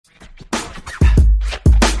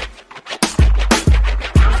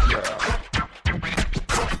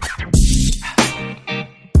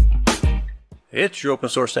It's your open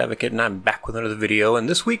source advocate, and I'm back with another video. And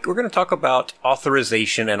this week we're going to talk about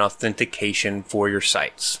authorization and authentication for your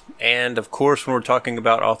sites. And of course, when we're talking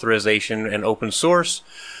about authorization and open source,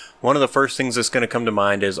 one of the first things that's going to come to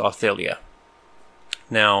mind is Authelia.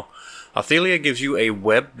 Now, Authelia gives you a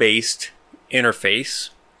web-based interface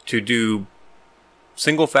to do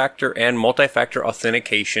single-factor and multi-factor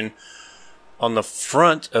authentication on the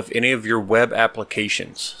front of any of your web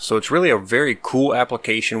applications. So it's really a very cool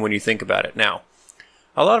application when you think about it. Now,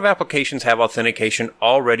 a lot of applications have authentication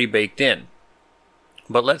already baked in.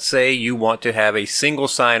 But let's say you want to have a single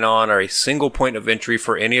sign-on or a single point of entry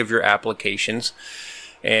for any of your applications,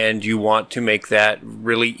 and you want to make that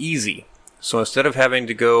really easy. So instead of having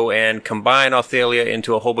to go and combine Authelia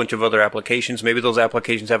into a whole bunch of other applications, maybe those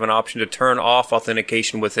applications have an option to turn off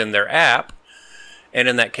authentication within their app. And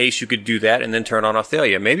in that case, you could do that and then turn on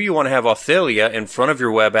Authelia. Maybe you want to have Authelia in front of your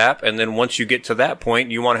web app, and then once you get to that point,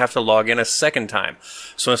 you want to have to log in a second time.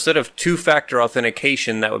 So instead of two-factor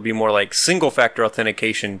authentication, that would be more like single-factor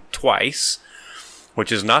authentication twice,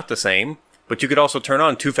 which is not the same. But you could also turn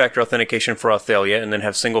on two-factor authentication for Authelia and then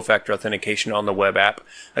have single-factor authentication on the web app.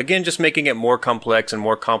 Again, just making it more complex and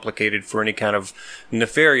more complicated for any kind of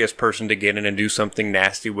nefarious person to get in and do something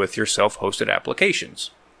nasty with your self-hosted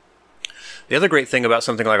applications. The other great thing about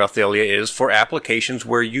something like Authelia is for applications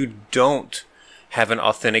where you don't have an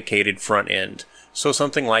authenticated front end. So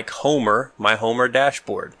something like Homer, my Homer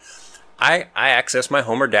dashboard. I access my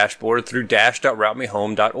Homer dashboard through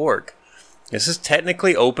dash.routemehome.org. This is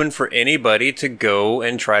technically open for anybody to go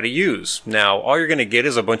and try to use. Now, all you're going to get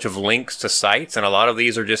is a bunch of links to sites, and a lot of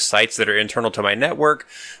these are just sites that are internal to my network,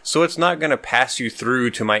 so it's not going to pass you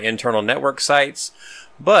through to my internal network sites,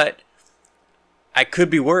 but I could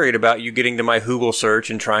be worried about you getting to my Google search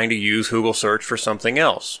and trying to use Google search for something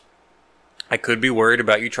else. I could be worried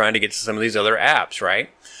about you trying to get to some of these other apps, right?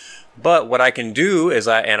 But what I can do is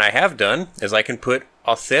I have done, is I can put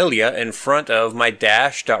Authelia in front of my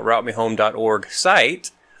dash.routemehome.org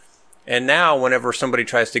site. And now whenever somebody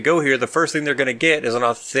tries to go here, the first thing they're going to get is an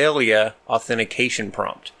Authelia authentication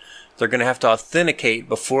prompt. They're going to have to authenticate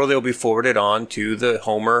before they'll be forwarded on to the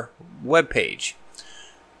Homer webpage.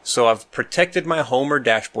 So I've protected my Homer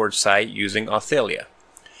dashboard site using Authelia.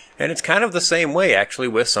 And it's kind of the same way actually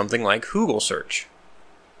with something like Google search.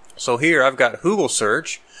 So here I've got Google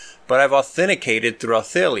search, but I've authenticated through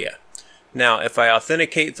Authelia. Now if I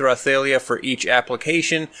authenticate through Authelia for each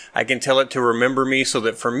application, I can tell it to remember me so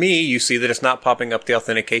that for me, you see that it's not popping up the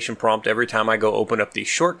authentication prompt every time I go open up these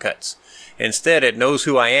shortcuts. Instead, it knows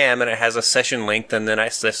who I am and it has a session length, and then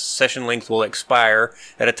this session length will expire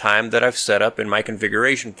at a time that I've set up in my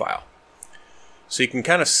configuration file. So you can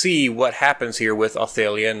kind of see what happens here with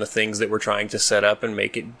Authelia and the things that we're trying to set up and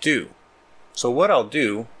make it do. So what I'll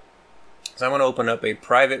do is I'm going to open up a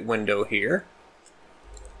private window here,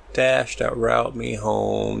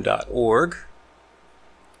 dash.routemehome.org.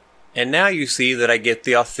 And now you see that I get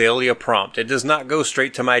the Authelia prompt. It does not go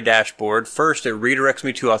straight to my dashboard. First, it redirects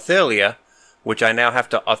me to Authelia, which I now have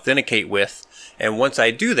to authenticate with. And once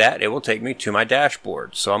I do that, it will take me to my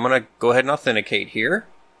dashboard. So I'm going to go ahead and authenticate here.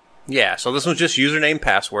 Yeah, so this one's just username,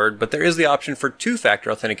 password, but there is the option for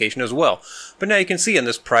two-factor authentication as well. But now you can see in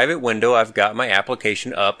this private window, I've got my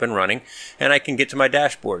application up and running, and I can get to my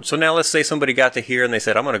dashboard. So now let's say somebody got to here and they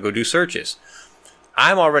said, I'm going to go do searches.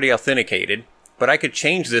 I'm already authenticated, but I could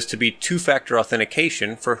change this to be two-factor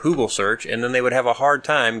authentication for Google search, and then they would have a hard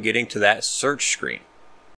time getting to that search screen.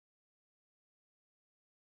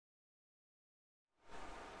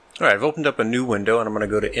 Alright, I've opened up a new window, and I'm going to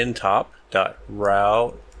go to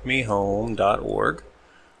ntop.routemehome.org.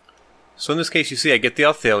 So in this case, you see I get the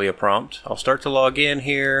Authelia prompt. I'll start to log in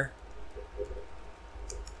here.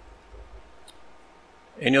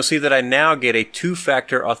 And you'll see that I now get a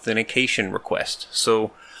two-factor authentication request.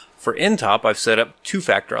 So for Ntop, I've set up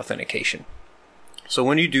two-factor authentication. So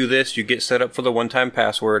when you do this, you get set up for the one-time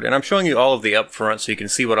password, and I'm showing you all of the upfront so you can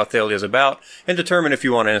see what Authelia is about and determine if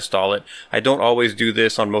you want to install it. I don't always do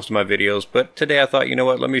this on most of my videos, but today I thought, you know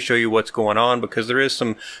what, let me show you what's going on, because there is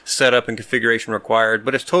some setup and configuration required,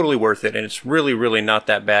 but it's totally worth it, and it's really, really not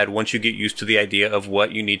that bad once you get used to the idea of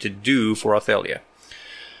what you need to do for Authelia.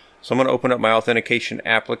 So I'm going to open up my authentication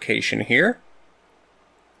application here.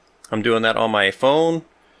 I'm doing that on my phone.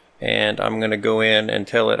 And I'm going to go in and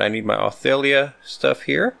tell it I need my Authelia stuff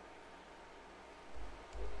here.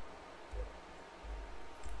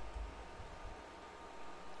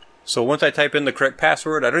 So once I type in the correct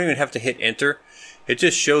password, I don't even have to hit enter. It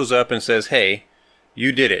just shows up and says, hey,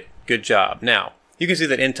 you did it. Good job. Now, you can see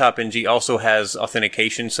that ntop.ng also has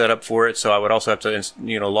authentication set up for it. So I would also have to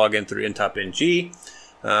log in through ntop.ng.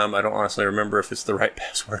 I don't honestly remember if it's the right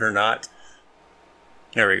password or not.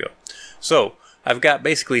 There we go. So I've got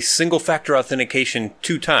basically single-factor authentication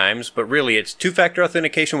 2 times, but really it's 2-factor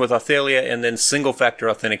authentication with Authelia and then single-factor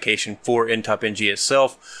authentication for NTopNG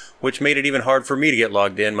itself, which made it even hard for me to get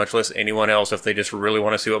logged in, much less anyone else if they just really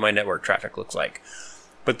want to see what my network traffic looks like.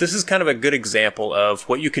 But this is kind of a good example of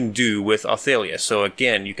what you can do with Authelia. So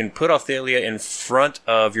again, you can put Authelia in front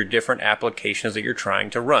of your different applications that you're trying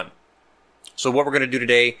to run. So what we're going to do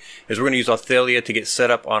today is we're going to use Authelia to get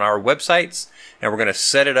set up on our websites, and we're going to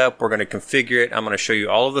set it up, we're going to configure it. I'm going to show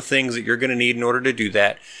you all of the things that you're going to need in order to do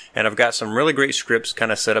that, and I've got some really great scripts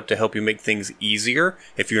kind of set up to help you make things easier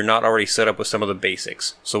if you're not already set up with some of the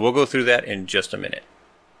basics. So we'll go through that in just a minute.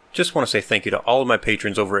 Just want to say thank you to all of my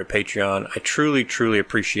patrons over at Patreon. I truly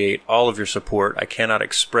appreciate all of your support. I cannot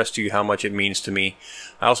express to you how much it means to me.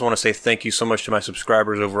 I also want to say thank you so much to my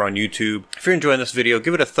subscribers over on YouTube. If you're enjoying this video,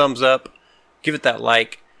 give it a thumbs up. Give it that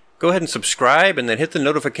like, go ahead and subscribe, and then hit the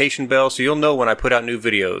notification bell so you'll know when I put out new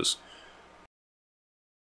videos.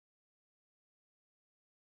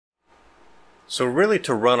 So really,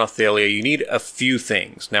 to run Authelia, you need a few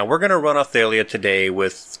things. Now we're going to run Authelia today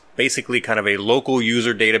with basically kind of a local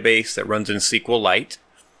user database that runs in SQLite.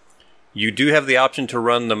 You do have the option to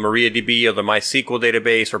run the MariaDB or the MySQL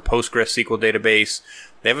database or PostgreSQL database.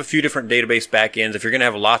 They have a few different database backends. If you're going to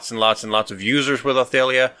have lots and lots of users with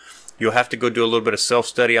Authelia, you'll have to go do a little bit of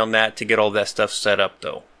self-study on that to get all that stuff set up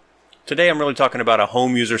though. Today I'm really talking about a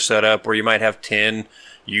home user setup where you might have 10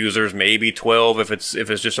 users, maybe 12 if it's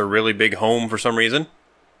just a really big home for some reason.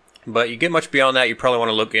 But you get much beyond that, you probably want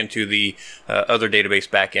to look into the other database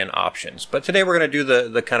backend options. But today we're going to do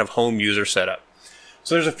the kind of home user setup.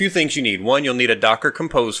 So there's a few things you need. One, you'll need a Docker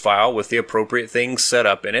Compose file with the appropriate things set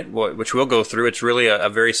up in it, which we'll go through. It's really a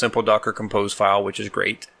very simple Docker Compose file, which is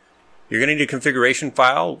great. You're going to need a configuration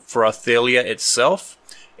file for Authelia itself.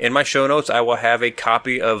 In my show notes, I will have a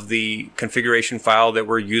copy of the configuration file that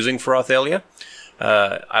we're using for Authelia.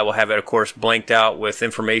 I will have it, of course, blanked out with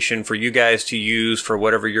information for you guys to use for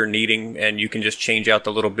whatever you're needing, and you can just change out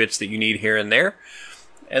the little bits that you need here and there.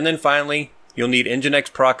 And then finally, you'll need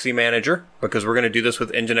NGinX Proxy Manager, because we're going to do this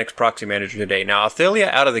with NGinX Proxy Manager today. Now,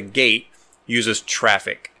 Authelia out of the gate uses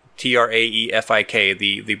Traffic. Traffic,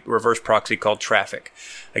 the reverse proxy called Traffic.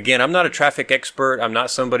 Again, I'm not a traffic expert. I'm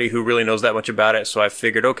not somebody who really knows that much about it. So I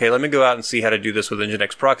figured, okay, let me go out and see how to do this with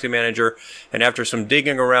NGinX Proxy Manager. And after some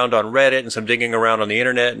digging around on Reddit and some digging around on the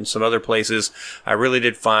internet and some other places, I really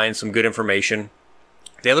did find some good information.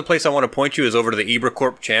 The other place I want to point you is over to the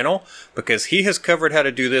Ibracorp channel, because he has covered how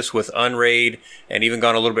to do this with Unraid and even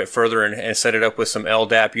gone a little bit further and set it up with some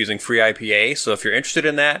LDAP using FreeIPA. So if you're interested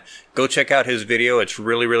in that, go check out his video. It's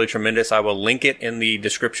really tremendous. I will link it in the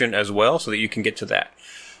description as well so that you can get to that.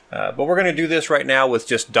 But we're going to do this right now with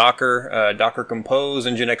just Docker, Docker Compose,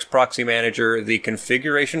 NGinX Proxy Manager, the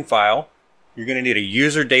configuration file. You're going to need a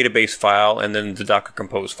user database file and then the Docker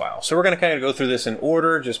Compose file. So we're going to kind of go through this in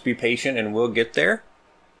order. Just be patient and we'll get there.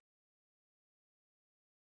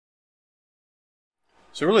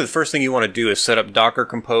 So really the first thing you want to do is set up Docker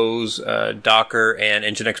Compose, Docker, and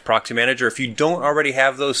NGinX Proxy Manager. If you don't already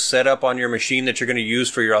have those set up on your machine that you're going to use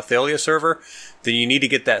for your Authelia server, then you need to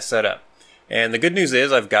get that set up. And the good news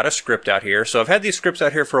is I've got a script out here. So I've had these scripts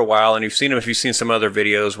out here for a while, and you've seen them if you've seen some other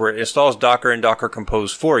videos where it installs Docker and Docker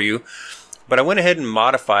Compose for you. But I went ahead and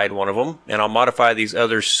modified one of them, and I'll modify these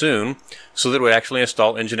others soon so that it would actually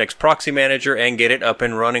install NGinX Proxy Manager and get it up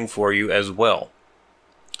and running for you as well.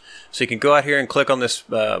 So you can go out here and click on this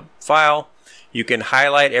file. You can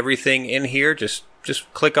highlight everything in here. Just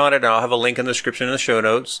click on it, and I'll have a link in the description in the show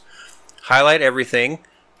notes. Highlight everything.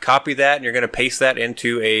 Copy that, and you're going to paste that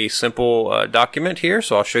into a simple document here.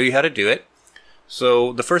 So I'll show you how to do it.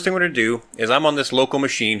 So the first thing we're going to do is I'm on this local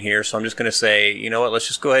machine here. So I'm just going to say, you know what, let's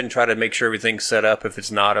just go ahead and try to make sure everything's set up. If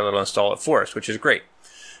it's not, it'll install it for us, which is great.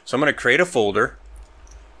 So I'm going to create a folder,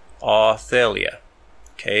 Authelia.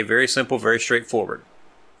 Okay, very simple, very straightforward.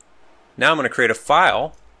 Now I'm going to create a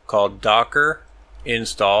file called docker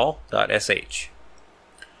install.sh.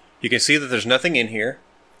 You can see that there's nothing in here.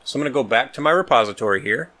 So I'm going to go back to my repository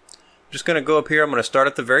here. I'm just going to go up here. I'm going to start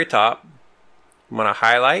at the very top. I'm going to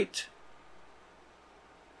highlight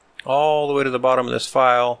all the way to the bottom of this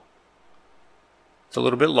file. It's a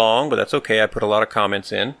little bit long, but that's okay. I put a lot of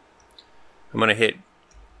comments in. I'm going to hit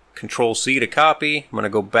Control-C to copy. I'm going to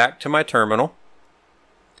go back to my terminal.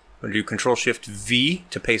 I'm going to do Control-Shift-V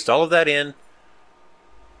to paste all of that in.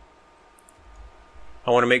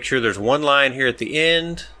 I want to make sure there's one line here at the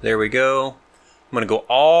end. There we go. I'm going to go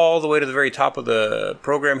all the way to the very top of the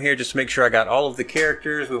program here just to make sure I got all of the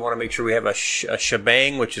characters. We want to make sure we have a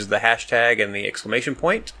shebang, which is the hashtag and the exclamation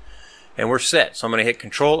point. And we're set. So I'm going to hit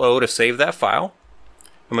Control-O to save that file.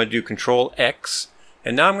 I'm going to do Control-X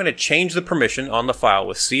And now I'm going to change the permission on the file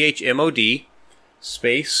with chmod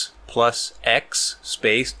space plus x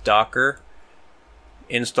space docker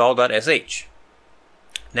install.sh.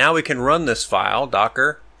 Now we can run this file,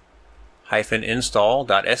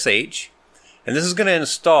 docker-install.sh, and this is going to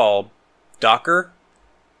install Docker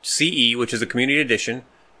CE, which is the Community Edition,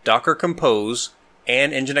 Docker Compose,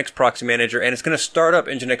 and NGinX Proxy Manager, and it's going to start up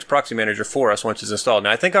NGinX Proxy Manager for us once it's installed.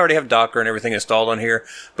 Now I think I already have Docker and everything installed on here,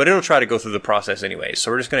 but it'll try to go through the process anyway.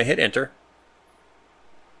 So we're just going to hit enter.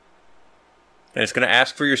 And it's going to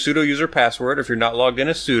ask for your sudo user password if you're not logged in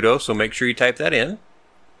as sudo, so make sure you type that in.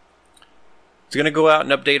 It's going to go out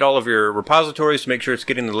and update all of your repositories to make sure it's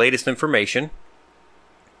getting the latest information.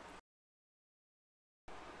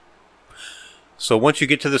 So once you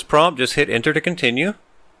get to this prompt, just hit enter to continue.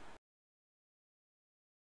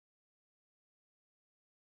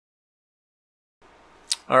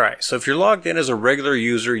 Alright, so if you're logged in as a regular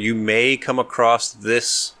user, you may come across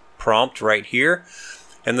this prompt right here.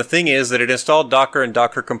 And the thing is that it installed Docker and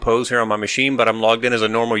Docker Compose here on my machine, but I'm logged in as a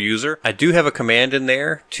normal user. I do have a command in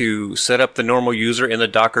there to set up the normal user in the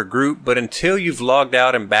Docker group, but until you've logged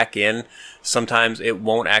out and back in, sometimes it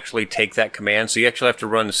won't actually take that command. So you actually have to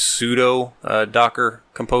run sudo Docker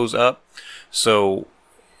Compose up. So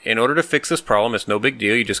in order to fix this problem, it's no big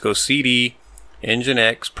deal. You just go cd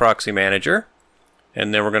NGinX Proxy Manager,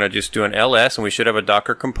 and then we're going to just do an ls, and we should have a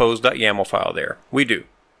docker compose.yaml file there. We do.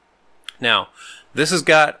 Now, this has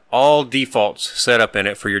got all defaults set up in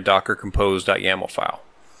it for your docker compose.yaml file.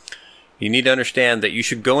 You need to understand that you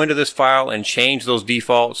should go into this file and change those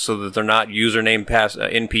defaults so that they're not username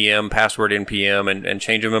npm, password npm, and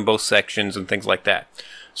change them in both sections and things like that.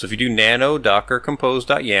 So if you do nano docker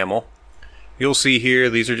compose.yaml, you'll see here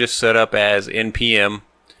these are just set up as npm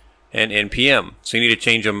and npm. So you need to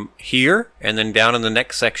change them here, and then down in the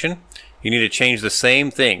next section you need to change the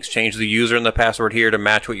same things. Change the user and the password here to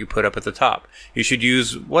match what you put up at the top. You should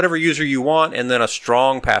use whatever user you want and then a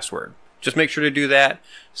strong password. Just make sure to do that.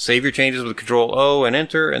 Save your changes with Control-O and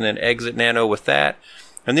Enter, and then exit Nano with that.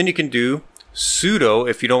 And then you can do sudo,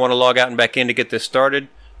 if you don't want to log out and back in to get this started,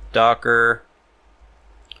 docker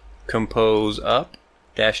compose up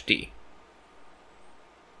 -d.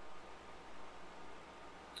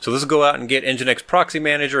 So this will go out and get NGinX Proxy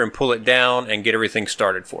Manager and pull it down and get everything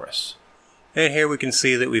started for us. And here we can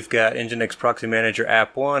see that we've got NGinX Proxy Manager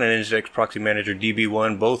App 1 and NGinX Proxy Manager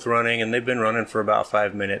DB1 both running, and they've been running for about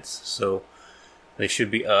 5 minutes, so they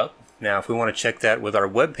should be up. Now if we want to check that with our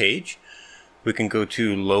web page, we can go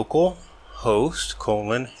to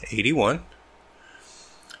localhost:81,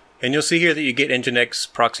 and you'll see here that you get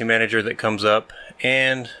NGinX Proxy Manager that comes up,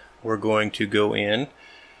 and we're going to go in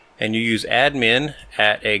and you use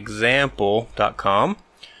admin@example.com.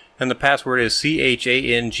 And the password is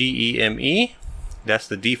CHANGEME. That's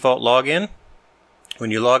the default login.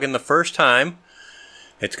 When you log in the first time,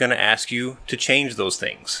 it's going to ask you to change those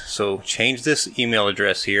things. So change this email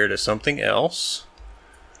address here to something else.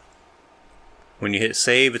 When you hit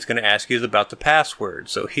save, it's going to ask you about the password.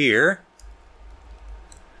 So here,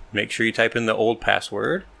 make sure you type in the old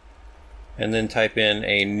password, and then type in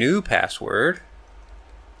a new password,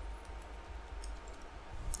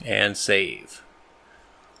 and save.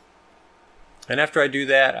 And after I do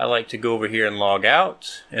that, I like to go over here and log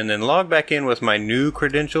out, and then log back in with my new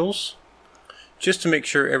credentials, just to make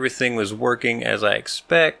sure everything was working as I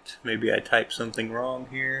expect. Maybe I typed something wrong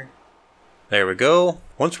here. There we go.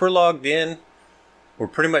 Once we're logged in, we're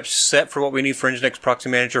pretty much set for what we need for NGinX Proxy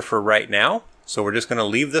Manager for right now. So we're just going to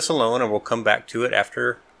leave this alone, and we'll come back to it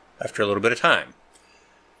after a little bit of time.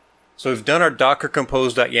 So we've done our docker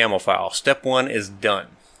compose.yaml file. Step 1 is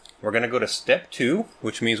done. We're going to go to step 2,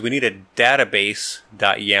 which means we need a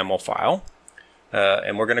database.yaml file,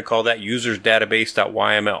 and we're going to call that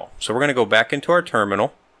usersdatabase.yml. So we're going to go back into our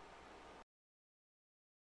terminal,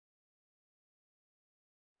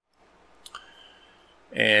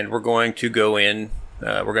 and we're going to go in,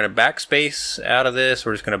 we're going to backspace out of this,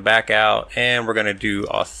 we're just going to back out, and we're going to do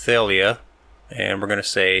Authelia, and we're going to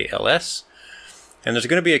say ls, and there's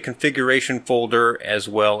going to be a configuration folder as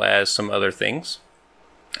well as some other things.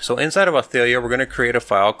 So inside of Authelia, we're going to create a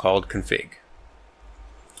file called config.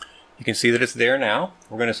 You can see that it's there now.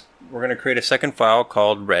 We're going to create a second file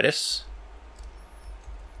called Redis.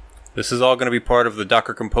 This is all going to be part of the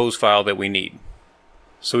Docker Compose file that we need.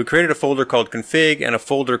 So we created a folder called config and a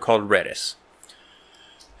folder called Redis.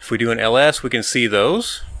 If we do an ls, we can see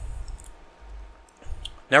those.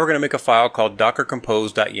 Now we're going to make a file called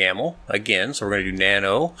dockercompose.yaml again. So we're going to do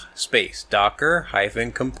nano space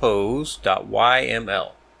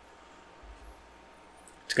docker-compose.yml.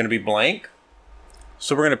 It's going to be blank.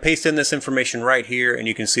 So we're going to paste in this information right here, and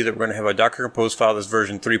you can see that we're going to have a Docker Compose file that's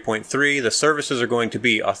version 3.3. The services are going to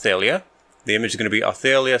be Authelia. The image is going to be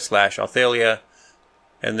Authelia/Authelia.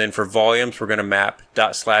 And then for volumes, we're going to map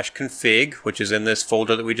 ./config, which is in this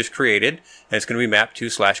folder that we just created. And it's going to be mapped to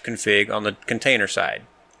 /config on the container side.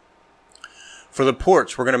 For the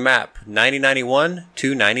ports, we're going to map 9091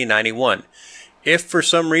 to 9091. If for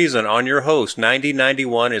some reason on your host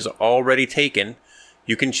 9091 is already taken,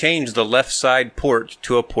 you can change the left side port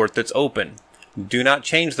to a port that's open. Do not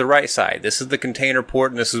change the right side. This is the container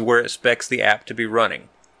port, and this is where it specs the app to be running.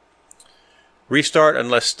 Restart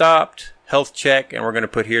unless stopped, health check, and we're going to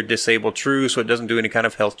put here disable true so it doesn't do any kind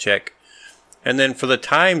of health check. And then for the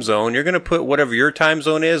time zone, you're going to put whatever your time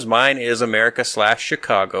zone is. Mine is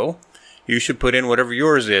America/Chicago. You should put in whatever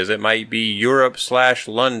yours is. It might be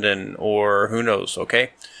Europe/London, or who knows,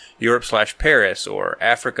 okay? Europe/Paris, or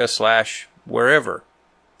Africa/wherever.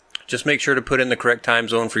 Just make sure to put in the correct time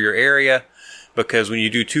zone for your area, because when you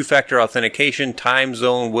do two-factor authentication, time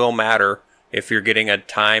zone will matter if you're getting a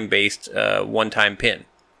time-based one-time PIN.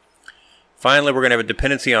 Finally, we're going to have a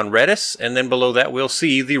dependency on Redis, and then below that we'll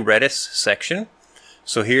see the Redis section.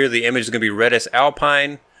 So here the image is going to be Redis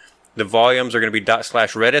Alpine. The volumes are going to be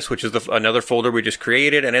 ./Redis, which is another folder we just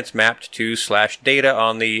created, and it's mapped to /data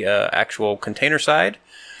on the actual container side.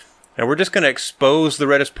 And we're just going to expose the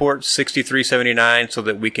Redis port 6379 so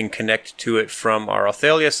that we can connect to it from our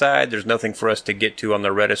Authelia side. There's nothing for us to get to on the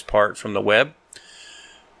Redis part from the web.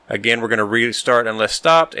 Again, we're going to restart unless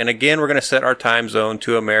stopped. And again, we're going to set our time zone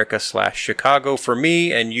to America/Chicago for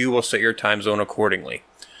me, and you will set your time zone accordingly.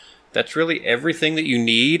 That's really everything that you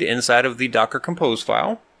need inside of the Docker Compose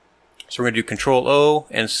file. So we're going to do Control-O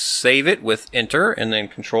and save it with Enter, and then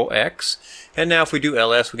Control-X. And now if we do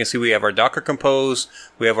ls, we can see we have our Docker Compose,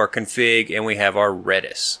 we have our config, and we have our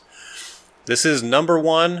Redis. This is number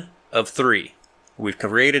 1 of 3. We've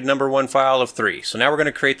created number 1 file of 3. So now we're going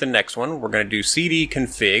to create the next one. We're going to do cd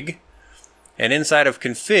config. And inside of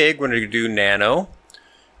config, we're going to do nano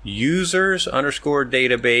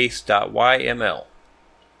users_database.yml.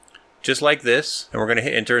 Just like this. And we're going to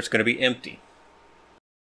hit enter. It's going to be empty.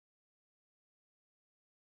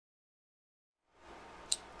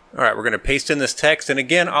 Alright, we're going to paste in this text, and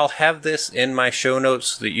again, I'll have this in my show notes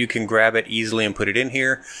so that you can grab it easily and put it in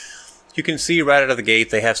here. You can see right out of the gate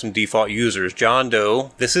they have some default users. John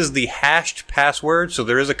Doe. This is the hashed password, so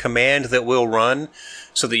there is a command that will run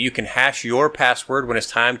so that you can hash your password when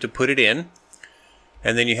it's time to put it in.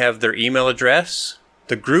 And then you have their email address,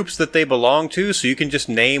 the groups that they belong to, so you can just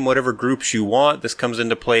name whatever groups you want. This comes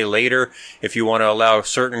into play later if you want to allow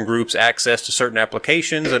certain groups access to certain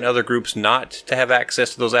applications and other groups not to have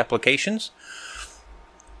access to those applications.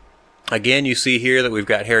 Again, you see here that we've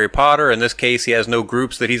got Harry Potter. In this case, he has no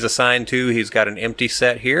groups that he's assigned to. He's got an empty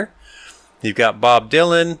set here. You've got Bob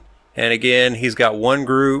Dylan, and again, he's got one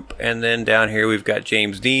group. And then down here, we've got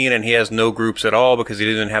James Dean, and he has no groups at all because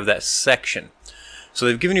he doesn't have that section. So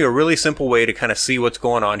they've given you a really simple way to kind of see what's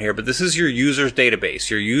going on here. But this is your user's database,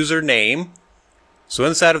 your username. So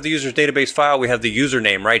inside of the user's database file, we have the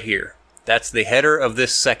username right here. That's the header of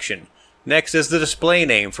this section. Next is the display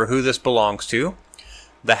name for who this belongs to.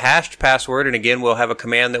 The hashed password, and again, we'll have a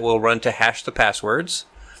command that will run to hash the passwords.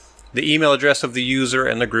 The email address of the user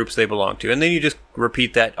and the groups they belong to. And then you just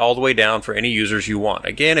repeat that all the way down for any users you want.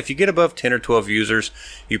 Again, if you get above 10 or 12 users,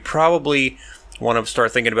 you probably want to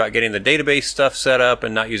start thinking about getting the database stuff set up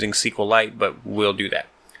and not using SQLite, but we'll do that.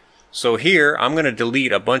 So here, I'm going to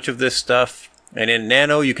delete a bunch of this stuff. And in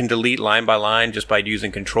Nano, you can delete line by line just by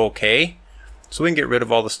using Control-K. So we can get rid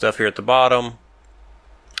of all the stuff here at the bottom.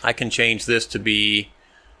 I can change this to be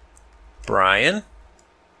Brian.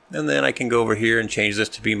 And then I can go over here and change this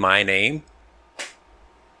to be my name.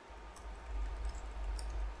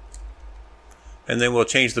 And then we'll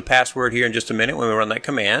change the password here in just a minute when we run that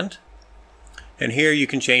command. And here you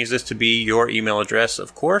can change this to be your email address,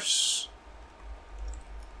 of course.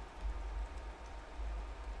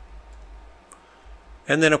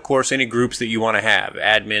 And then, of course, any groups that you want to have.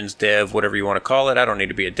 Admins, dev, whatever you want to call it. I don't need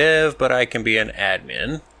to be a dev, but I can be an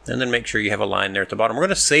admin. And then make sure you have a line there at the bottom. We're going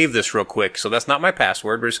to save this real quick. So that's not my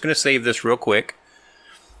password. We're just going to save this real quick.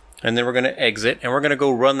 And then we're going to exit. And we're going to go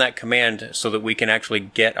run that command so that we can actually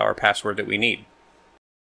get our password that we need.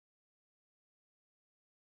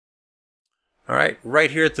 Alright,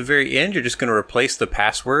 right here at the very end, you're just going to replace the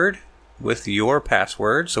password with your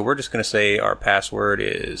password. So we're just going to say our password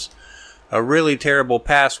is a really terrible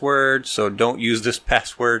password, so don't use this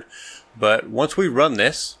password. But once we run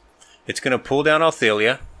this, it's going to pull down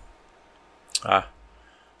Authelia.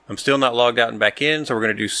 I'm still not logged out and back in, so we're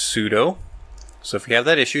going to do sudo. So if you have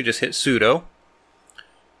that issue, just hit sudo.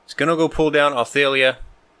 It's going to go pull down Authelia.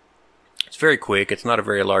 It's very quick. It's not a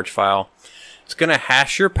very large file. It's going to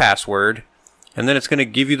hash your password, and then it's going to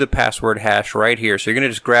give you the password hash right here. So you're going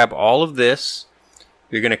to just grab all of this.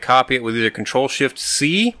 You're going to copy it with either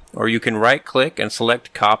Control-Shift-C, or you can right-click and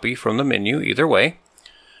select Copy from the menu, either way.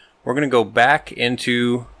 We're going to go back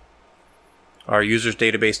into our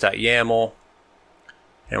usersdatabase.yaml,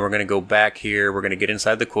 and we're going to go back here. We're going to get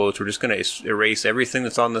inside the quotes. We're just going to erase everything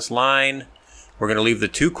that's on this line. We're going to leave the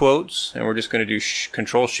 2 quotes, and we're just going to do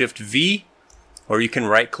Control-Shift-V, or you can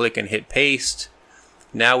right-click and hit Paste.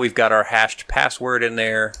 Now we've got our hashed password in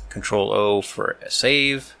there. Control-O for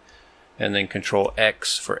save, and then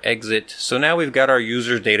Control-X for exit. So now we've got our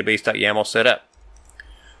usersdatabase.yaml set up.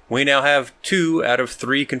 We now have 2 out of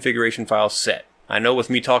 3 configuration files set. I know with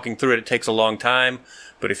me talking through it, it takes a long time,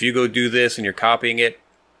 but if you go do this and you're copying it,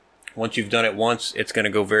 once you've done it once, it's going to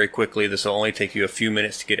go very quickly. This will only take you a few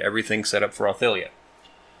minutes to get everything set up for Authelia.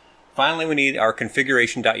 Finally, we need our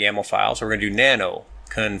configuration.yaml file, so we're going to do nano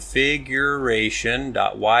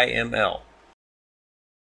configuration.yml.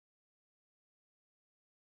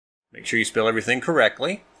 Make sure you spell everything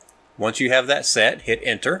correctly. Once you have that set, hit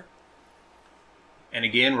enter. And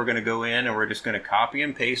again, we're going to go in and we're just going to copy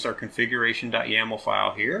and paste our configuration.yaml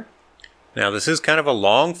file here. Now, this is kind of a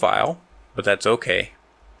long file, but that's okay.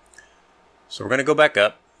 So we're going to go back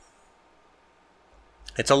up.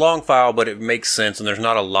 It's a long file, but it makes sense, and there's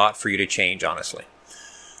not a lot for you to change, honestly.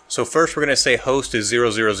 So first we're going to say host is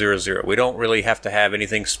 0000. We don't really have to have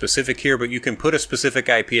anything specific here, but you can put a specific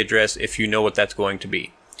IP address if you know what that's going to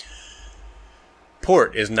be.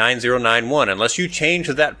 Port is 9091. Unless you change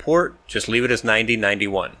that port, just leave it as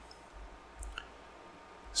 9091.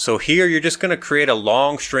 So here you're just going to create a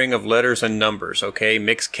long string of letters and numbers, okay?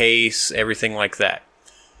 Mixed case, everything like that.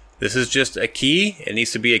 This is just a key. It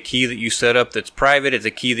needs to be a key that you set up that's private. It's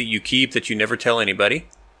a key that you keep that you never tell anybody.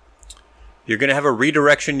 You're going to have a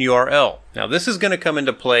redirection URL. Now this is going to come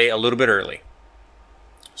into play a little bit early.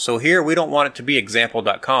 So here we don't want it to be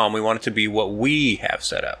example.com. We want it to be what we have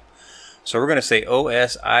set up. So we're going to say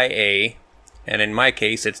OSIA, and in my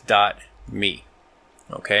case it's .me.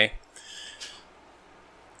 Okay?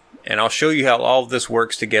 And I'll show you how all of this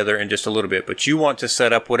works together in just a little bit. But you want to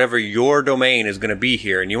set up whatever your domain is going to be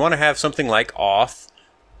here. And you want to have something like auth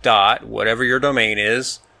dot whatever your domain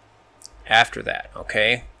is after that.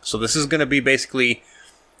 Okay? So this is going to be basically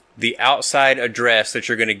the outside address that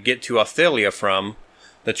you're going to get to Authelia from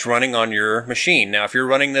that's running on your machine. Now, if you're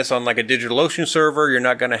running this on like a DigitalOcean server, you're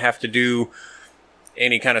not going to have to do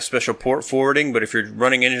any kind of special port forwarding. But if you're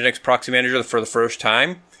running NGinX Proxy Manager for the first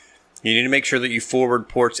time, you need to make sure that you forward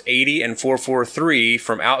ports 80 and 443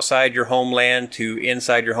 from outside your homeland to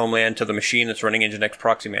inside your homeland to the machine that's running NGinX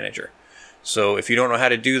Proxy Manager. So if you don't know how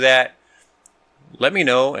to do that, let me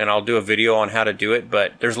know and I'll do a video on how to do it.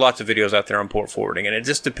 But there's lots of videos out there on port forwarding, and it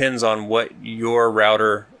just depends on what your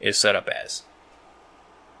router is set up as.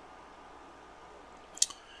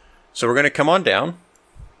 So we're going to come on down.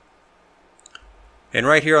 And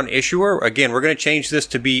right here on issuer, again, we're going to change this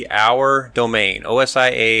to be our domain,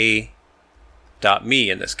 osia.me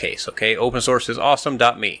in this case, okay? Open source is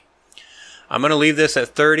awesome.me. I'm going to leave this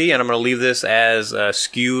at 30, and I'm going to leave this as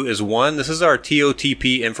SKU is 1. This is our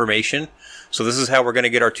TOTP information. So this is how we're going to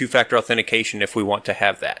get our two-factor authentication if we want to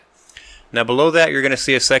have that. Now below that, you're going to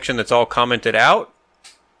see a section that's all commented out.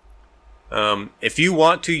 If you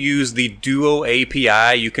want to use the Duo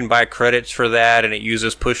API, you can buy credits for that, and it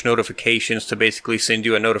uses push notifications to basically send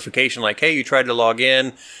you a notification like, hey, you tried to log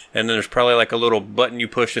in, and then there's probably like a little button you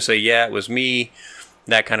push to say, yeah, it was me,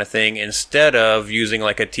 that kind of thing, instead of using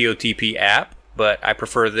like a TOTP app. But I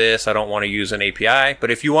prefer this. I don't want to use an API.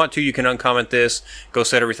 But if you want to, you can uncomment this, go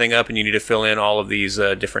set everything up, and you need to fill in all of these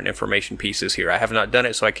different information pieces here. I have not done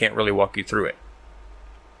it, so I can't really walk you through it.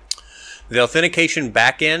 The authentication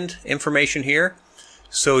backend information here.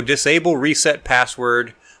 So disable reset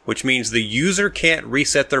password, which means the user can't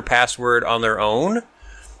reset their password on their own.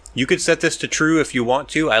 You could set this to true if you want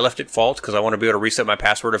to. I left it false because I want to be able to reset my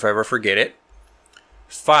password if I ever forget it.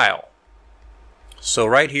 File. So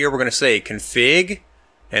right here we're going to say config,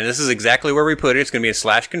 and this is exactly where we put it. It's going to be a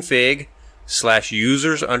 /config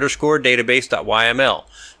 /users_database.yml.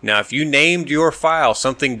 Now, if you named your file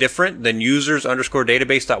something different than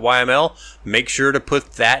users_database.yml, make sure to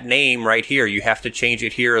put that name right here. You have to change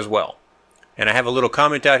it here as well. And I have a little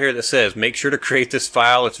comment out here that says, make sure to create this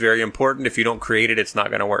file. It's very important. If you don't create it, it's not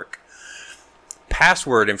going to work.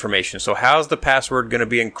 Password information. So how's the password going to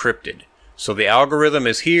be encrypted? So the algorithm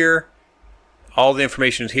is here. All the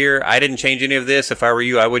information is here. I didn't change any of this. If I were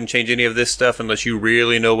you, I wouldn't change any of this stuff unless you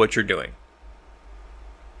really know what you're doing.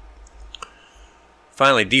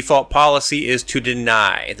 Finally, default policy is to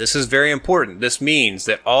deny. This is very important. This means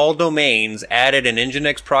that all domains added in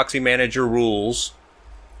NGinX Proxy Manager rules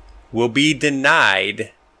will be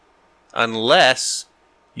denied unless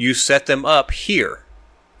you set them up here.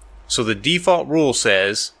 So the default rule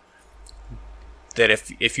says that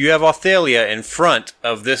if you have Authelia in front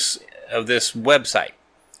of this website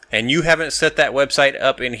and you haven't set that website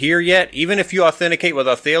up in here yet, even if you authenticate with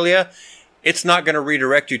Authelia, it's not going to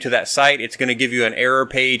redirect you to that site. It's going to give you an error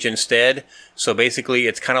page instead. So basically,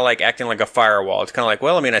 it's kind of like acting like a firewall. It's kind of like,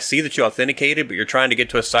 well, I mean, I see that you authenticated, but you're trying to get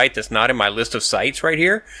to a site that's not in my list of sites right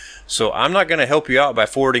here. So I'm not going to help you out by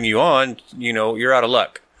forwarding you on. You know, you're out of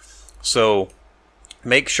luck. So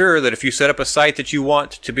make sure that if you set up a site that you want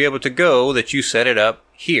to be able to go, that you set it up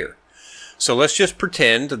here. So let's just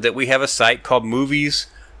pretend that we have a site called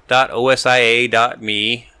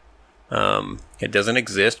movies.osia.me. It doesn't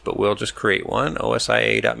exist, but we'll just create one,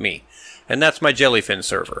 osia.me. And that's my Jellyfin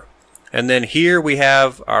server. And then here we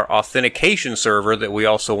have our authentication server that we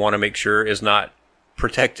also want to make sure is not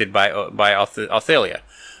protected by Authelia,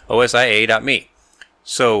 osia.me.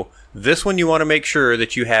 So this one you want to make sure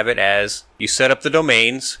that you have it as, you set up the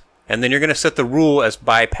domains, and then you're going to set the rule as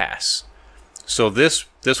bypass. So this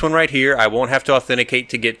one right here, I won't have to authenticate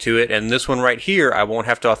to get to it, and this one right here, I won't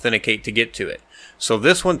have to authenticate to get to it. So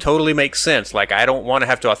this one totally makes sense. Like, I don't want to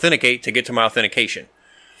have to authenticate to get to my authentication.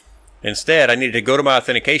 Instead, I need to go to my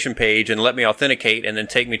authentication page and let me authenticate and then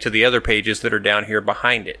take me to the other pages that are down here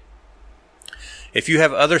behind it. If you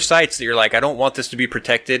have other sites that you're like, I don't want this to be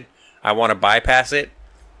protected, I want to bypass it,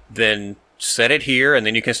 then set it here, and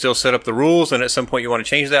then you can still set up the rules, and at some point you want to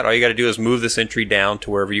change that. All you got to do is move this entry down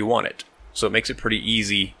to wherever you want it. So it makes it pretty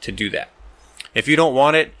easy to do that. If you don't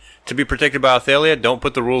want it to be protected by Authelia, don't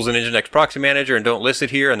put the rules in NGinX Proxy Manager and don't list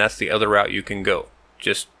it here, and that's the other route you can go,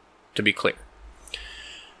 just to be clear.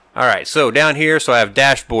 Alright, so down here, so I have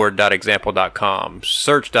dashboard.example.com,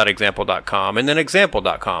 search.example.com, and then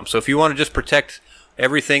example.com. So if you want to just protect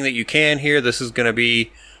everything that you can here, this is going to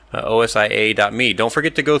be osia.me. Don't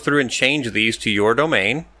forget to go through and change these to your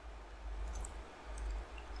domain.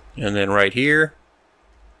 And then right here,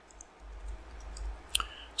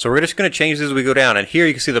 so we're just going to change this as we go down. And here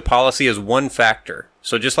you can see the policy is one factor.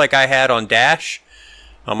 So just like I had on Dash,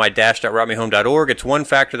 on my dash.routemehome.org, it's one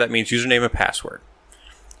factor. That means username and password.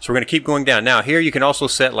 So we're going to keep going down. Now here you can also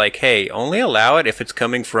set like, hey, only allow it if it's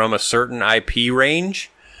coming from a certain IP range.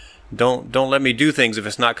 Don't let me do things if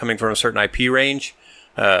it's not coming from a certain IP range.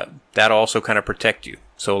 That'll also kind of protect you.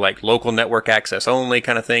 So like local network access only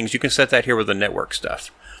kind of things. You can set that here with the network stuff.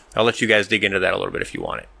 I'll let you guys dig into that a little bit if you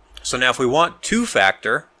want it. So now if we want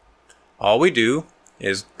two-factor, all we do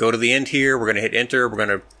is go to the end here. We're going to hit enter. We're going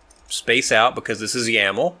to space out because this is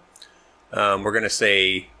YAML. We're going to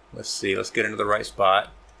say, let's get into the right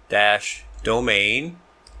spot, dash domain,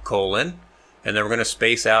 colon, and then we're going to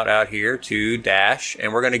space out here to dash,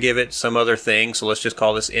 and we're going to give it some other thing. So let's just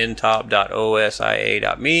call this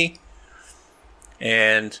intop.osia.me.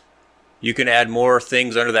 And you can add more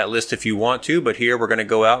things under that list if you want to, but here we're going to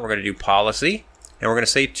go out, we're going to do policy, and we're going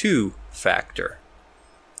to say two-factor.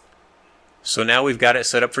 So now we've got it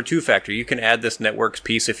set up for two-factor. You can add this networks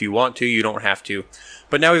piece if you want to. You don't have to.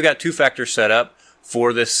 But now we've got two-factor set up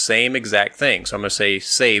for this same exact thing. So I'm going to say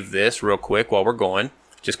save this real quick while we're going.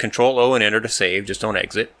 Just Control-O and enter to save. Just don't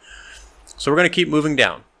exit. So we're going to keep moving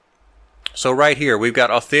down. So right here, we've got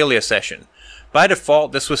Authelia session. By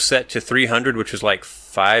default, this was set to 300, which was like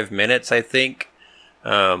 5 minutes, I think.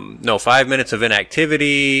 No, 5 minutes of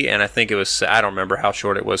inactivity, and I think it was, I don't remember how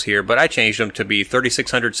short it was here, but I changed them to be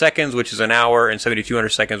 3,600 seconds, which is an hour, and 7,200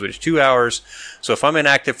 seconds, which is 2 hours. So if I'm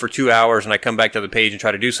inactive for 2 hours and I come back to the page and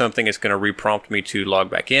try to do something, it's going to re-prompt me to log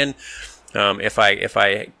back in. If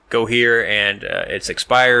I go here and it's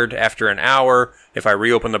expired after an hour, if I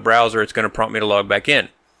reopen the browser, it's going to prompt me to log back in.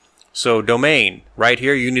 So domain, right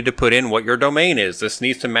here, you need to put in what your domain is. This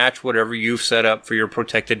needs to match whatever you've set up for your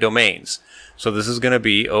protected domains. So this is going to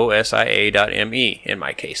be osia.me in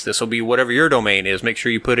my case. This will be whatever your domain is. Make sure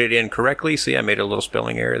you put it in correctly. See, I made a little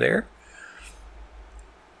spelling error there.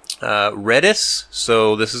 Redis,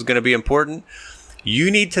 so this is going to be important. You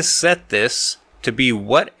need to set this to be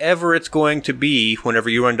whatever it's going to be whenever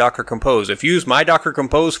you run Docker Compose. If you use my Docker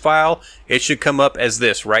Compose file, it should come up as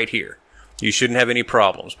this right here. You shouldn't have any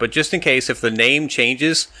problems. But just in case, if the name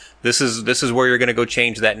changes, this is where you're going to go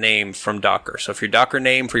change that name from Docker. So if your Docker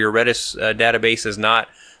name for your Redis database is not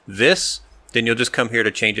this, then you'll just come here to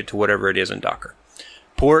change it to whatever it is in Docker.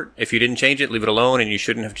 Port, if you didn't change it, leave it alone, and you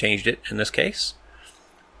shouldn't have changed it in this case.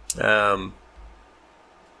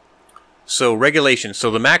 So regulation. So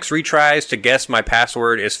the max retries to guess my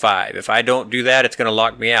password is 5. If I don't do that, it's going to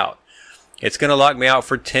lock me out. it's going to lock me out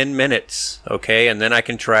for 10 minutes, okay? And then I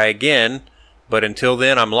can try again, but until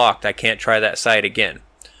then I'm locked. I can't try that site again.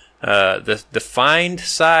 The find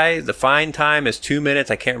size, the find time is 2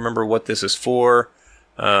 minutes. I can't remember what this is for.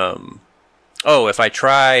 Oh, if I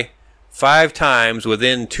try 5 times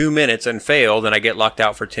within 2 minutes and fail, then I get locked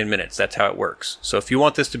out for 10 minutes. That's how it works. So if you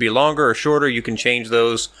want this to be longer or shorter, you can change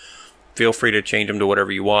those. Feel free to change them to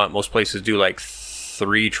whatever you want. Most places do like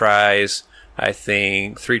 3 tries, I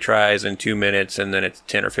think. 3 tries in 2 minutes, and then it's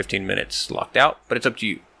 10 or 15 minutes locked out, but it's up to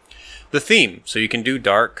you. The theme, so you can do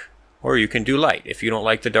dark or you can do light. If you don't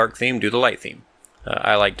like the dark theme, do the light theme.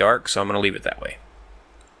 I like dark, so I'm going to leave it that way.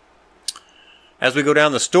 As we go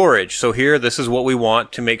down the storage, so here, this is what we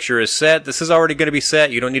want to make sure is set. This is already going to be set.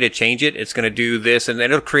 You don't need to change it. It's going to do this, and then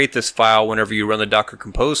it'll create this file whenever you run the Docker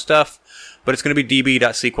Compose stuff. But it's going to be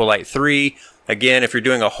db.sqlite3. Again, if you're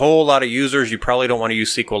doing a whole lot of users, you probably don't want to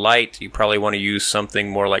use SQLite. You probably want to use something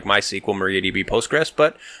more like MySQL, MariaDB, Postgres.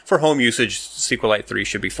 But for home usage, SQLite 3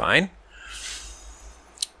 should be fine.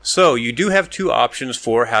 So you do have 2 options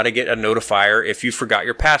for how to get a notifier if you forgot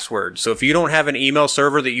your password. So if you don't have an email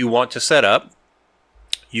server that you want to set up,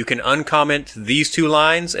 you can uncomment these 2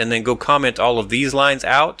 lines and then go comment all of these lines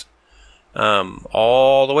out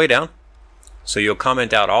all the way down. So you'll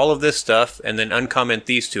comment out all of this stuff and then uncomment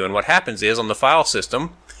these 2. And what happens is on the file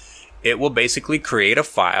system, it will basically create a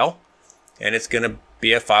file, and it's going to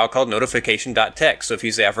be a file called notification.txt. So if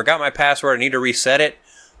you say, I forgot my password, I need to reset it,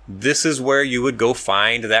 this is where you would go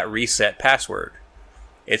find that reset password.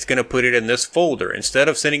 It's going to put it in this folder. Instead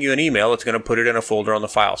of sending you an email, it's going to put it in a folder on the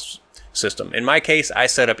file system. In my case, I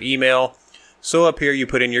set up email. So up here, you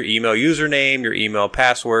put in your email username, your email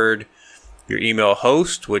password, your email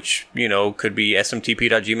host, which, you know, could be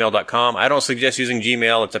smtp.gmail.com. I don't suggest using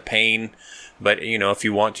Gmail. It's a pain, but, you know, if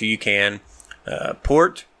you want to, you can.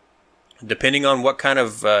 Port, depending on what kind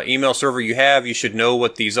of email server you have, you should know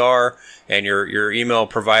what these are, and your email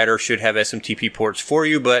provider should have SMTP ports for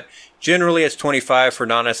you, but generally it's 25 for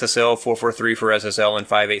non-SSL, 443 for SSL, and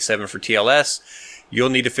 587 for TLS. You'll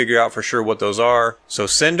need to figure out for sure what those are. So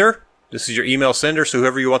sender, this is your email sender, so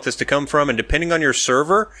whoever you want this to come from, and depending on your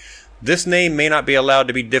server, this name may not be allowed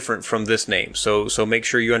to be different from this name. So make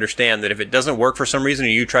sure you understand that if it doesn't work for some reason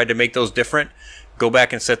and you tried to make those different, go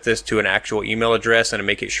back and set this to an actual email address and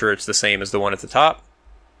make it sure it's the same as the one at the top.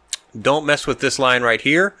 Don't mess with this line right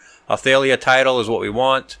here. Authelia title is what we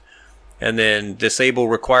want. And then disable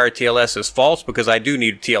required TLS is false because I do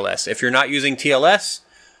need TLS. If you're not using TLS,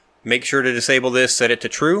 make sure to disable this, set it to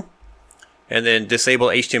true. And then disable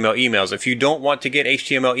HTML emails. If you don't want to get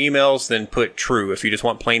HTML emails, then put true. If you just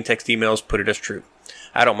want plain text emails, put it as true.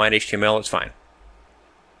 I don't mind HTML, it's fine.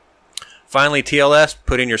 Finally, TLS,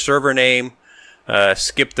 put in your server name.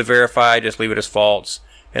 Skip the verify, just leave it as false.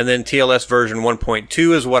 And then TLS version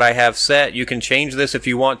 1.2 is what I have set. You can change this if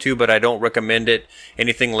you want to, but I don't recommend it.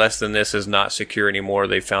 Anything less than this is not secure anymore.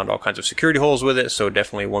 They found all kinds of security holes with it, so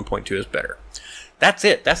definitely 1.2 is better. That's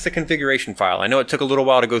it. That's the configuration file. I know it took a little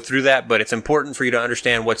while to go through that, but it's important for you to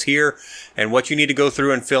understand what's here and what you need to go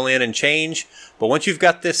through and fill in and change. But once you've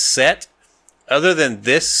got this set, other than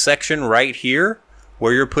this section right here,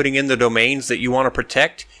 where you're putting in the domains that you want to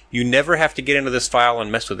protect, you never have to get into this file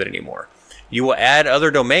and mess with it anymore. You will add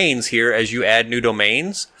other domains here as you add new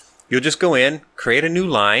domains. You'll just go in, create a new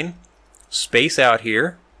line, space out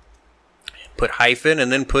here, put hyphen,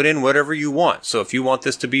 and then put in whatever you want. So if you want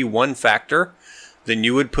this to be 1 factor, then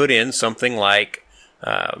you would put in something like,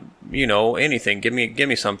 you know, anything. Give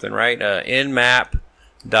me something, right?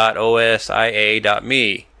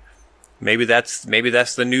 nmap.osia.me. Maybe that's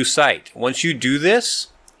the new site. Once you do this,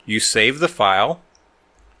 you save the file,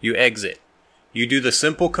 you exit. You do the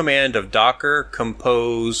simple command of docker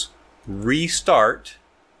compose restart,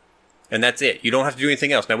 and that's it. You don't have to do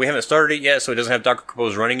anything else. Now, we haven't started it yet, so it doesn't have docker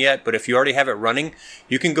compose running yet, but if you already have it running,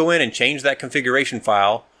 you can go in and change that configuration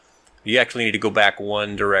file. You actually need to go back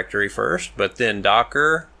 1 directory first, but then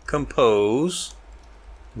docker compose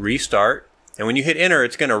restart. And when you hit enter,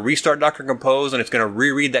 it's going to restart Docker Compose, and it's going to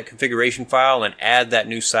reread that configuration file and add that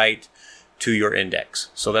new site to your index.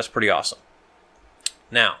 So that's pretty awesome.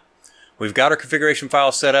 Now, we've got our configuration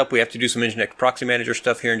file set up. We have to do some NGinX Proxy Manager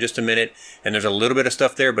stuff here in just a minute. And there's a little bit of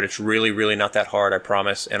stuff there, but it's really, really not that hard, I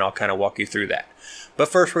promise. And I'll kind of walk you through that. But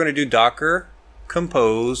first, we're going to do Docker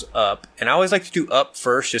Compose up. And I always like to do up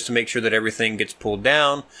first just to make sure that everything gets pulled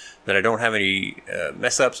down, that I don't have any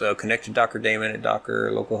mess ups. Connect to Docker daemon at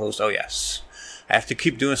Docker localhost. Oh, yes. I have to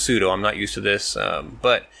keep doing sudo. I'm not used to this.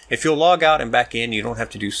 But if you'll log out and back in, you don't have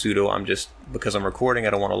to do sudo. I'm just, because I'm recording, I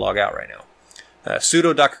don't want to log out right now.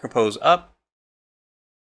 Sudo Docker Compose up.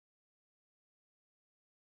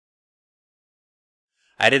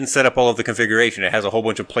 I didn't set up all of the configuration. It has a whole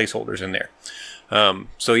bunch of placeholders in there.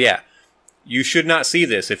 So yeah, you should not see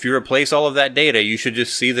this. If you replace all of that data, you should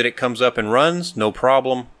just see that it comes up and runs, no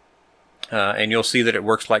problem. And you'll see that it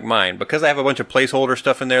works like mine. Because I have a bunch of placeholder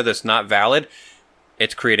stuff in there that's not valid,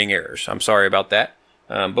 it's creating errors. I'm sorry about that.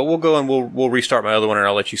 But we'll go and we'll restart my other one, and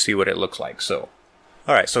I'll let you see what it looks like. So,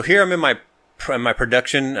 all right, so here I'm in my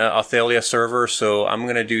production Authelia server. So I'm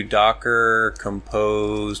going to do docker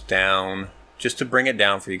compose down just to bring it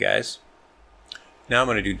down for you guys. Now I'm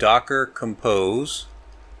going to do docker compose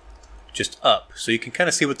just up, so you can kind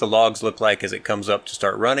of see what the logs look like as it comes up to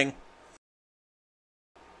start running.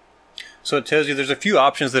 So it tells you there's a few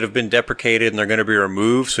options that have been deprecated and they're going to be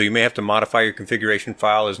removed, so you may have to modify your configuration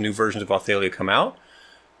file as new versions of Authelia come out.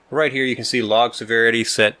 Right here you can see log severity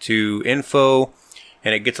set to info,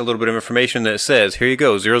 and it gets a little bit of information that says, here you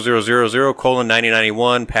go,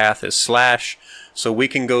 0000:9091, path is /, so we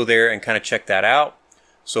can go there and kind of check that out.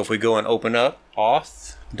 So if we go and open up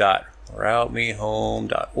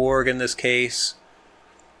auth.routemehome.org in this case,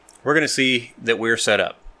 we're going to see that we're set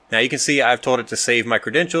up. Now you can see I've told it to save my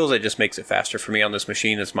credentials. It just makes it faster for me on this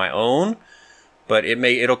machine as my own, but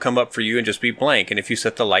it'll come up for you and just be blank. And if you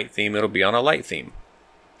set the light theme, it'll be on a light theme.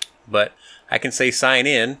 But I can say sign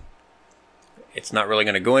in. It's not really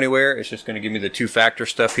going to go anywhere. It's just going to give me the two-factor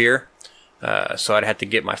stuff here. So I'd have to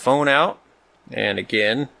get my phone out, and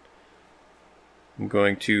again, I'm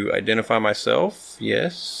going to identify myself.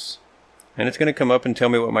 Yes, and it's going to come up and tell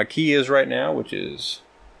me what my key is right now, which is.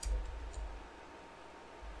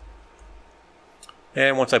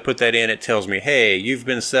 And once I put that in, it tells me, hey, you've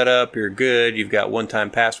been set up, you're good, you've got one-time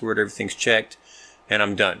password, everything's checked, and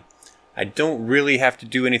I'm done. I don't really have to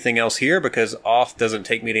do anything else here because auth doesn't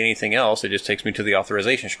take me to anything else. It just takes me to the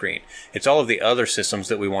authorization screen. It's all of the other systems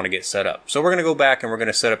that we want to get set up. So we're going to go back and we're going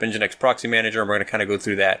to set up NGinX Proxy Manager, and we're going to kind of go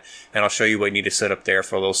through that, and I'll show you what you need to set up there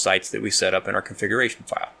for those sites that we set up in our configuration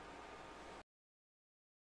file.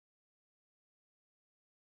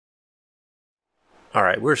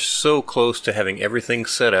 Alright, we're so close to having everything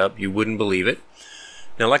set up, you wouldn't believe it.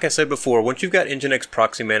 Now, like I said before, once you've got NGinX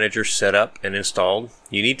Proxy Manager set up and installed,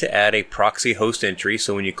 you need to add a proxy host entry.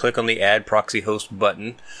 So when you click on the Add Proxy Host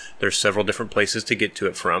button, there's several different places to get to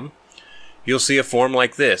it from. You'll see a form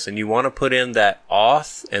like this, and you want to put in that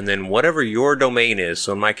auth and then whatever your domain is.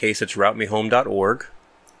 So in my case, it's routemehome.org.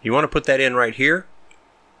 You want to put that in right here.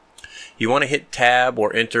 You want to hit Tab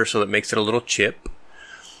or Enter so that it makes it a little chip.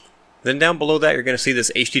 Then down below that, you're going to see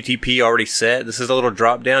this HTTP already set. This is a little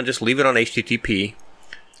drop down. Just leave it on HTTP.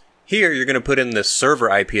 Here, you're going to put in the server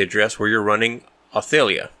IP address where you're running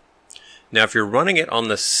Authelia. Now, if you're running it on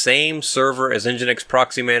the same server as NGinX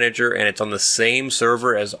Proxy Manager and it's on the same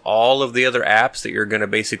server as all of the other apps that you're going to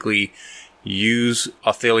basically use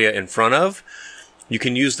Authelia in front of, you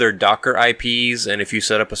can use their Docker IPs, and if you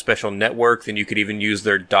set up a special network, then you could even use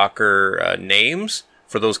their Docker names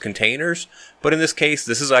for those containers. But in this case,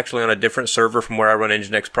 this is actually on a different server from where I run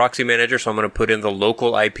NGinX Proxy Manager, so I'm going to put in the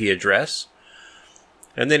local IP address.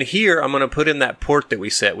 And then here, I'm going to put in that port that we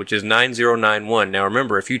set, which is 9091. Now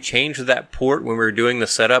remember, if you change that port when we were doing the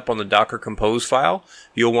setup on the Docker Compose file,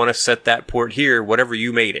 you'll want to set that port here, whatever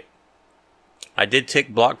you made it. I did tick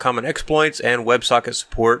block common exploits and WebSocket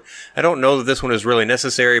support. I don't know that this one is really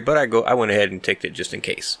necessary, but I went ahead and ticked it just in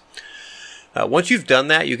case. Once you've done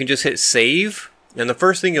that, you can just hit save. And the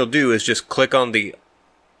first thing you'll do is just click on the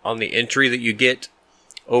entry that you get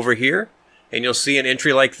over here. And you'll see an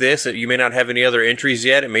entry like this. You may not have any other entries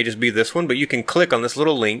yet. It may just be this one, but you can click on this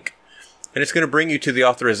little link and it's going to bring you to the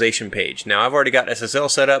authorization page. Now, I've already got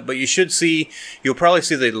SSL set up, but you'll probably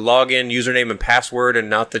see the login, username, and password and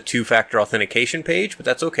not the two-factor authentication page, but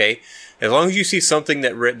that's okay. As long as you see something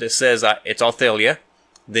that says it's Authelia,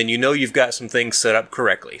 then you know you've got some things set up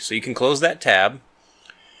correctly. So you can close that tab.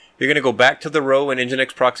 You're going to go back to the row in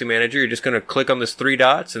NGinX Proxy Manager. You're just going to click on this three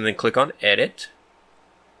dots and then click on Edit.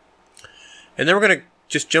 And then we're going to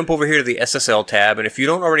just jump over here to the SSL tab, and if you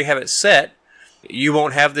don't already have it set, you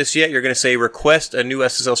won't have this yet. You're going to say request a new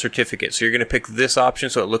SSL certificate. So you're going to pick this option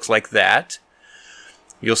so it looks like that.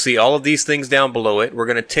 You'll see all of these things down below it. We're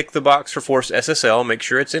going to tick the box for Force SSL, make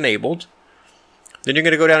sure it's enabled. Then you're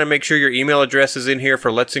going to go down and make sure your email address is in here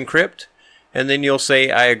for Let's Encrypt. And then you'll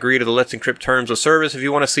say, I agree to the Let's Encrypt terms of service. If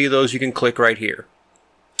you want to see those, you can click right here.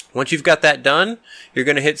 Once you've got that done, you're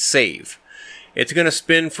going to hit save. It's going to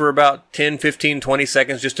spin for about 10, 15, 20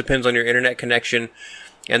 seconds, just depends on your internet connection.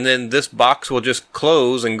 And then this box will just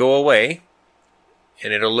close and go away.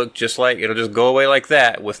 And it'll just go away like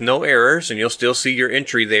that with no errors, and you'll still see your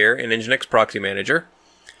entry there in NGinX Proxy Manager.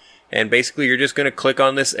 And basically, you're just going to click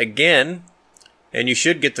on this again And you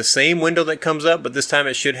should get the same window that comes up, but this time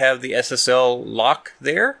it should have the SSL lock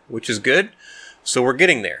there, which is good. So we're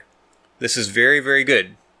getting there. This is very, very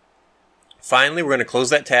good. Finally, we're going to close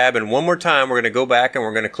that tab, and one more time we're going to go back and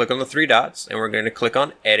we're going to click on the three dots, and we're going to click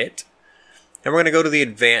on Edit, and we're going to go to the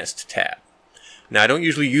Advanced tab. Now, I don't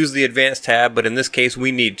usually use the Advanced tab, but in this case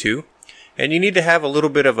we need to. And you need to have a little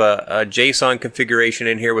bit of a JSON configuration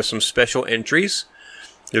in here with some special entries.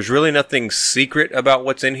 There's really nothing secret about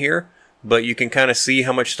what's in here, but you can kind of see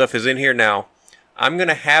how much stuff is in here. Now, I'm going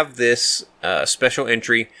to have this special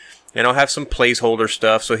entry, and I'll have some placeholder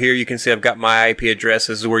stuff. So here you can see I've got my IP address.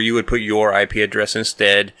 This is where you would put your IP address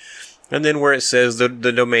instead. And then where it says the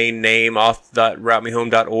domain name,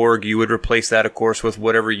 auth.routemehome.org, you would replace that, of course, with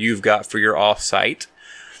whatever you've got for your auth site.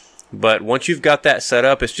 But once you've got that set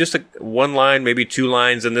up, it's just one line, maybe 2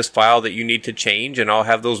 lines in this file that you need to change, and I'll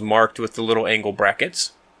have those marked with the little angle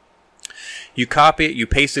brackets. You copy it, you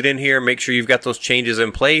paste it in here, make sure you've got those changes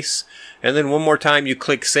in place, and then one more time you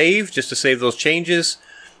click Save just to save those changes,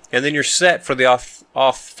 and then you're set for the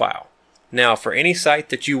auth file. Now, for any site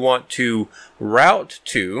that you want to route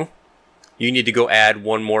to, you need to go add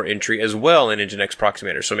one more entry as well in NGinX Proxy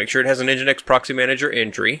Manager. So make sure it has an NGinX Proxy Manager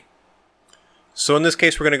entry. So in this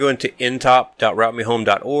case, we're going to go into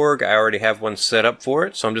ntop.routemehome.org. I already have one set up for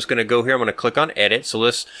it. So I'm just going to go here. I'm going to click on Edit. So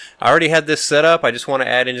I already had this set up. I just want to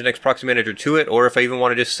add NGinX Proxy Manager to it. Or if I even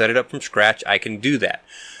want to just set it up from scratch, I can do that.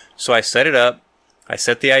 So I set it up. I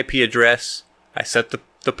set the IP address. I set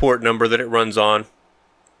the port number that it runs on.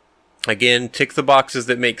 Again, tick the boxes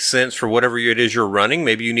that make sense for whatever it is you're running.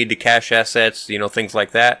 Maybe you need to cache assets, things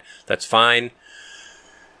like that. That's fine.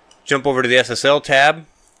 Jump over to the SSL tab.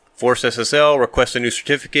 Force SSL, request a new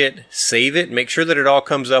certificate, save it. Make sure that it all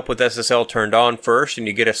comes up with SSL turned on first and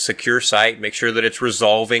you get a secure site. Make sure that it's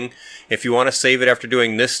resolving. If you want to save it after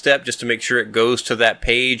doing this step, just to make sure it goes to that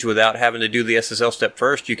page without having to do the SSL step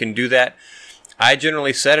first, you can do that. I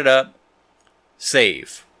generally set it up,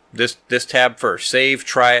 save. This tab first. Save,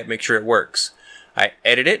 try it, make sure it works. I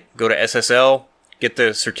edit it, go to SSL, get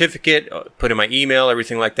the certificate, put in my email,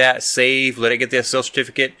 everything like that, save, let it get the SSL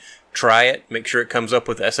certificate, try it, make sure it comes up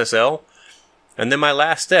with SSL. And then my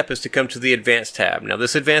last step is to come to the Advanced tab. Now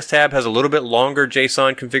this Advanced tab has a little bit longer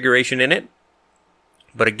JSON configuration in it.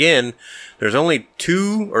 But again, there's only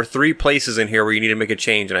 2 or 3 places in here where you need to make a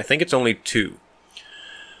change, and I think it's only 2.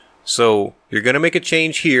 So you're going to make a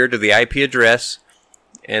change here to the IP address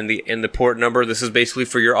and the port number. This is basically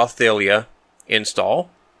for your Authelia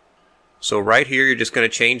install. So right here, you're just going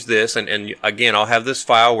to change this, and again, I'll have this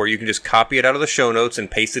file where you can just copy it out of the show notes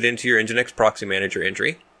and paste it into your NGinX Proxy Manager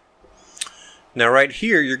entry. Now right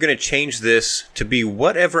here, you're going to change this to be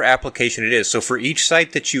whatever application it is. So for each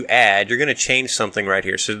site that you add, you're going to change something right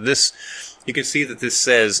here. So this, you can see that this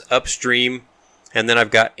says upstream, and then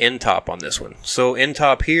I've got ntop on this one. So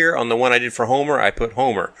ntop here, on the one I did for Homer, I put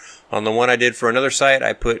Homer. On the one I did for another site,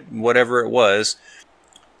 I put whatever it was.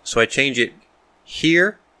 So I change it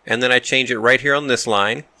here, and then I change it right here on this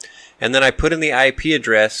line, and then I put in the IP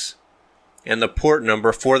address and the port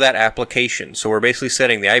number for that application. So we're basically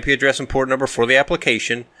setting the IP address and port number for the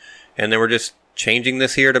application, and then we're just changing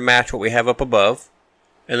this here to match what we have up above.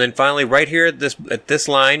 And then finally right here at this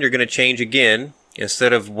line, you're going to change again,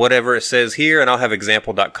 instead of whatever it says here, and I'll have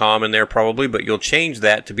example.com in there probably, but you'll change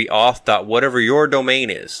that to be auth.whatever your domain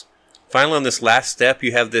is. Finally, on this last step,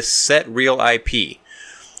 you have this set real IP.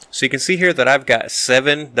 So you can see here that I've got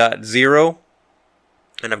 7.0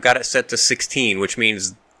 and I've got it set to 16, which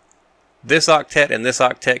means this octet and this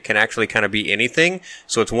octet can actually kind of be anything.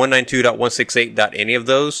 So it's 192.168. any of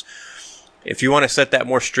those. If you want to set that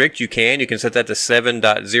more strict, you can. You can set that to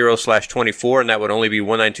 7.0/24, and that would only be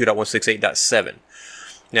 192.168.7.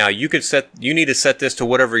 Now you need to set this to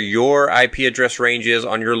whatever your IP address range is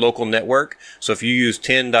on your local network. So if you use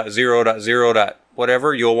 10.0.0.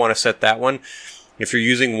 whatever, you'll want to set that one. If you're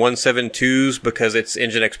using 172s because it's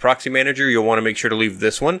NGinX Proxy Manager, you'll want to make sure to leave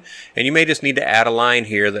this one. And you may just need to add a line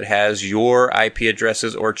here that has your IP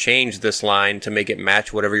addresses, or change this line to make it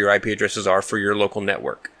match whatever your IP addresses are for your local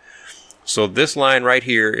network. So this line right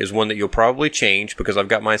here is one that you'll probably change, because I've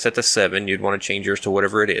got mine set to 7. You'd want to change yours to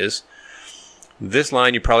whatever it is. This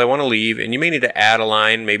line you probably want to leave, and you may need to add a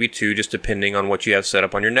line, maybe 2, just depending on what you have set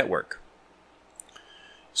up on your network.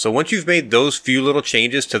 So once you've made those few little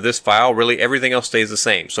changes to this file, really everything else stays the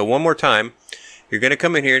same. So one more time, you're going to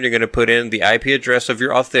come in here and you're going to put in the IP address of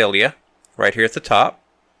your Authelia right here at the top.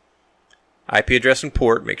 IP address and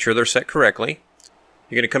port, make sure they're set correctly.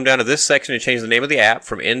 You're going to come down to this section and change the name of the app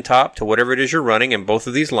from ntop to whatever it is you're running in both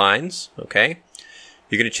of these lines. Okay.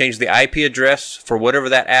 You're going to change the IP address for whatever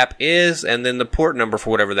that app is, and then the port number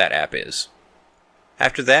for whatever that app is.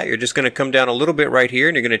 After that, you're just going to come down a little bit right here,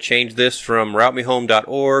 and you're going to change this from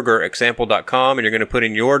routemehome.org or example.com, and you're going to put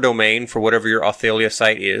in your domain for whatever your Authelia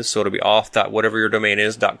site is. So it'll be auth.whatever your domain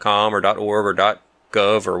is, .com or .org or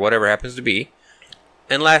 .gov or whatever it happens to be.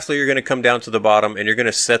 And lastly, you're going to come down to the bottom, and you're going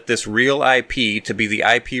to set this real IP to be the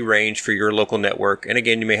IP range for your local network. And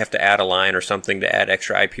again, you may have to add a line or something to add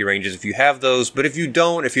extra IP ranges if you have those. But if you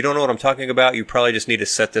don't know what I'm talking about, you probably just need to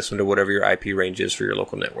set this one to whatever your IP range is for your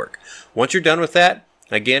local network. Once you're done with that,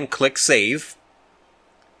 again, click Save.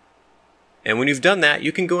 And when you've done that,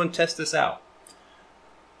 you can go and test this out.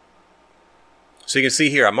 So you can see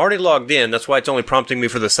here, I'm already logged in. That's why it's only prompting me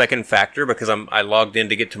for the second factor, because I logged in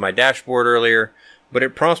to get to my dashboard earlier. But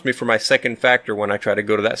it prompts me for my second factor when I try to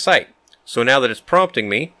go to that site. So now that it's prompting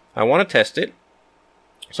me, I want to test it.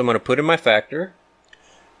 So I'm going to put in my factor.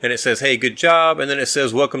 And it says, hey, good job. And then it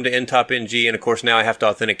says, welcome to NTOP NG. And of course, now I have to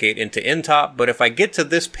authenticate into NTOP. But if I get to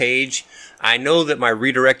this page, I know that my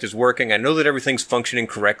redirect is working. I know that everything's functioning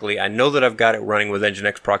correctly. I know that I've got it running with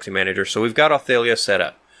NGinX Proxy Manager. So we've got Authelia set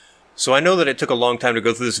up. So I know that it took a long time to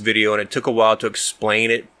go through this video, and it took a while to explain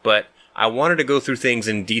it. But I wanted to go through things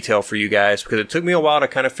in detail for you guys because it took me a while to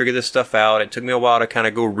kind of figure this stuff out. It took me a while to kind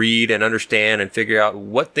of go read and understand and figure out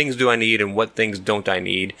what things do I need and what things don't I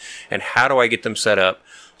need and how do I get them set up.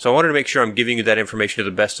 So I wanted to make sure I'm giving you that information to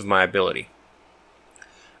the best of my ability.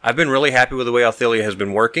 I've been really happy with the way Authelia has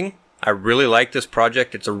been working. I really like this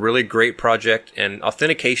project. It's a really great project, and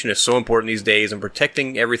authentication is so important these days, and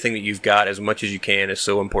protecting everything that you've got as much as you can is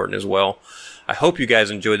so important as well. I hope you guys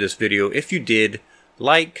enjoyed this video. If you did,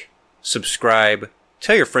 like, subscribe,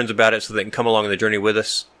 tell your friends about it so they can come along on the journey with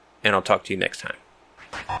us, and I'll talk to you next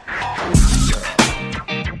time.